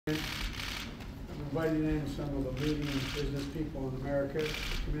I'm inviting in some of the leading business people in America to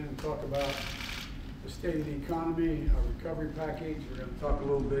come in and talk about the state of the economy, our recovery package. We're going to talk a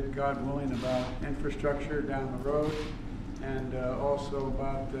little bit, God willing, about infrastructure down the road, and also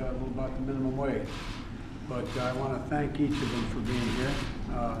about a little about the minimum wage. But I want to thank each of them for being here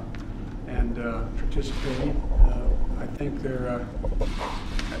and participating. I think they're,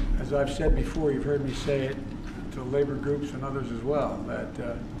 as I've said before, you've heard me say it to labor groups and others as well,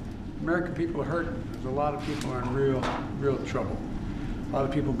 that American people are hurting. There's a lot of people are in real trouble. A lot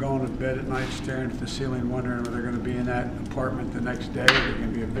of people going to bed at night staring at the ceiling wondering whether they're going to be in that apartment the next day, or they're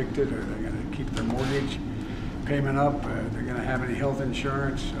going to be evicted, or they're going to keep their mortgage payment up, or they're going to have any health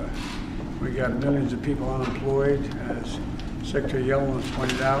insurance. We got millions of people unemployed. As Secretary Yellen has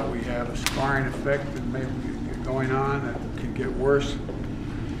pointed out, we have a scarring effect that may be going on that could get worse.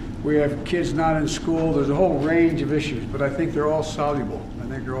 We have kids not in school. There's a whole range of issues, but I think they're all soluble. I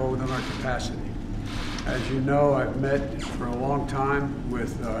think they're all within our capacity. As you know, I've met for a long time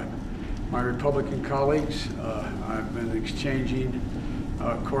with my Republican colleagues. I've been exchanging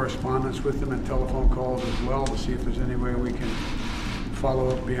correspondence with them and telephone calls as well to see if there's any way we can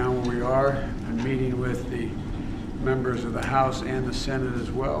follow up beyond where we are. I'm meeting with the members of the House and the Senate as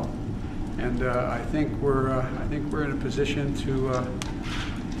well, and I think we're in a position to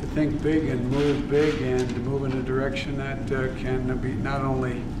think big and move big, and to move in a direction that can be not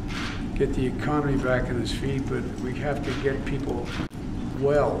only get the economy back on its feet, but we have to get people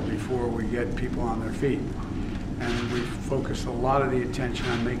well before we get people on their feet. And we've focused a lot of the attention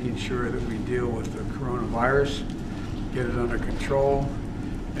on making sure that we deal with the coronavirus, get it under control.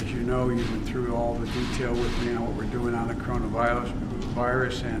 As you know, you've been through all the detail with me on what we're doing on the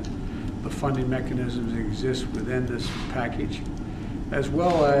coronavirus and the funding mechanisms that exist within this package, as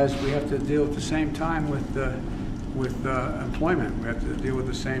well as we have to deal at the same time with employment. We have to deal at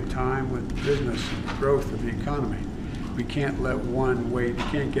the same time with business and growth of the economy. We can't let one wait. We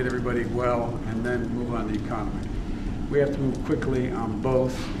can't get everybody well and then move on the economy. We have to move quickly on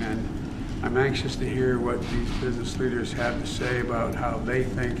both, and I'm anxious to hear what these business leaders have to say about how they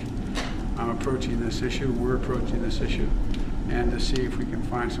think I'm approaching this issue, we're approaching this issue, and to see if we can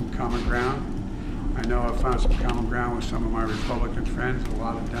find some common ground. I know I've found some common ground with some of my Republican friends, a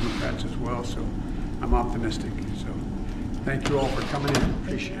lot of Democrats as well, so I'm optimistic. So thank you all for coming in.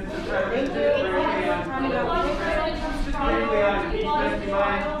 Appreciate it.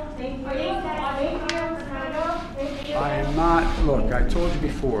 I am not, look, I told you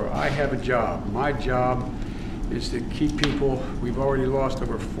before, I have a job. My job is to keep people. We've already lost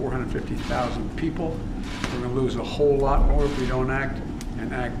over 450,000 people. We're going to lose a whole lot more if we don't act,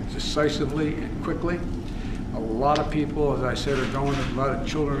 and act decisively and quickly. A lot of people, as I said, a lot of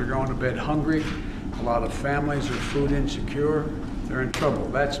children are going to bed hungry. A lot of families are food insecure. They're in trouble.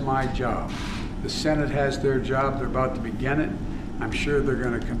 That's my job. The Senate has their job. They're about to begin it. I'm sure they're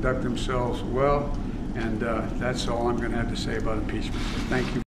going to conduct themselves well, and that's all I'm going to have to say about impeachment. So thank you.